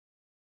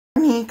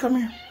Marnie, come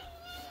here.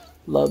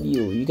 Love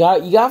you. You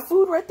got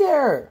food right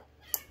there.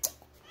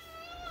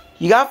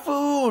 You got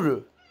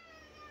food.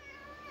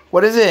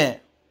 What is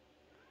it?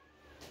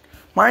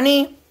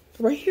 Marnie,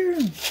 right here.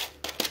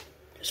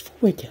 There's food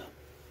right there.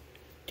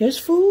 There's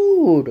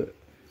food.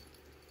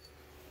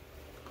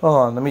 Hold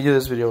on, let me do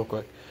this video real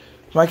quick.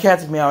 My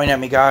cat's meowing at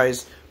me,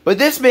 guys. But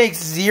this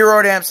makes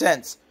zero damn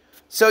sense.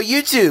 So,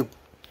 YouTube,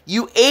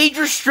 you age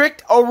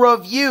restrict a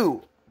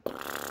review.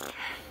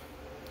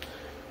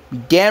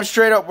 Damn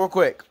straight up real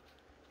quick.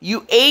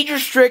 You age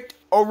restrict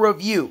a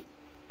review.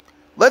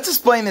 Let's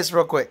explain this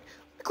real quick.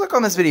 Click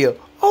on this video.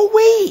 Oh,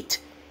 wait.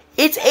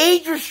 It's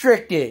age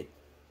restricted.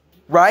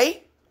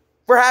 Right?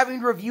 For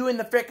having review in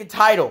the freaking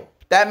title.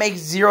 That makes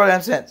zero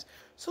damn sense.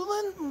 So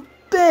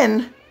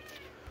then,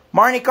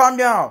 Marnie, calm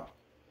down.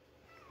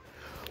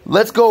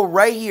 Let's go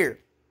right here.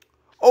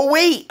 Oh,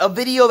 wait. A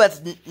video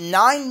that's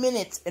 9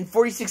 minutes and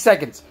 46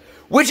 seconds.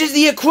 Which is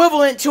the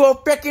equivalent to a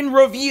freaking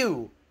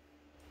review.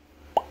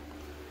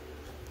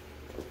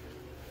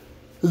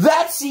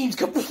 That seems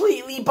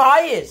completely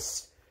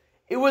biased.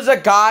 It was a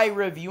guy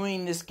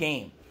reviewing this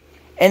game.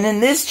 And in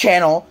this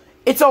channel,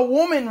 it's a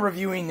woman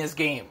reviewing this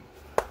game.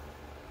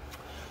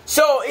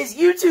 So, is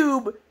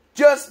YouTube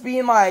just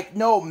being like,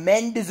 no,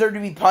 men deserve to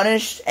be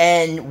punished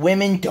and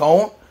women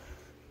don't?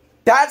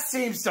 That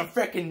seems to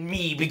frickin'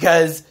 me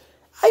because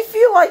I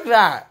feel like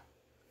that.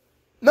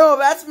 No,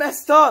 that's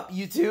messed up,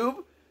 YouTube.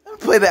 Let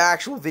me play the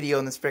actual video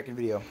in this frickin'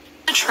 video.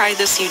 Try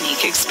this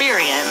unique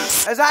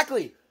experience.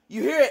 Exactly.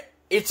 You hear it.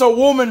 It's a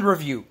woman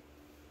review.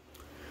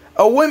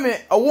 A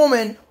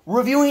woman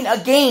reviewing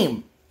a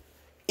game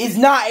is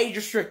not age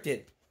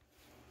restricted.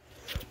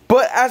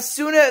 But as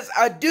soon as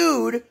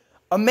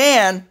a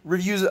man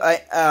reviews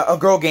a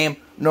girl game,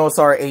 no,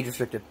 sorry, age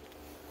restricted.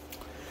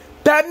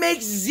 That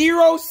makes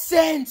zero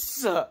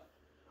sense.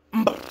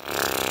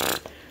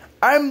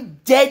 I'm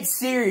dead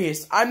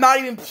serious. I'm not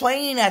even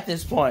playing at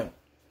this point.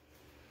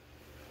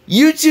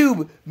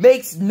 YouTube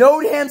makes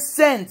no damn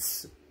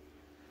sense.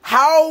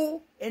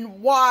 How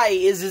and why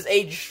is this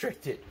age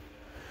restricted?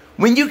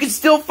 When you can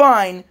still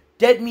find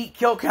dead meat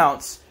kill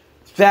counts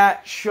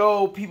that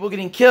show people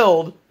getting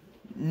killed,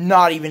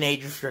 not even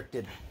age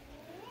restricted.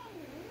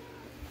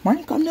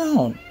 Marnie, calm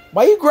down.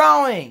 Why are you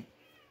growling?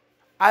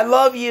 I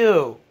love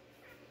you.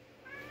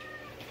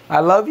 I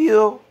love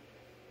you.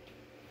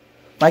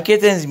 My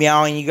kitten's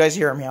meowing. You guys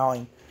hear her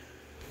meowing.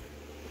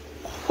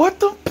 What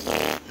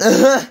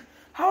the?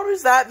 How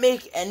does that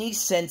make any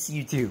sense,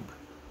 YouTube?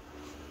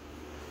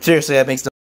 Seriously, that makes no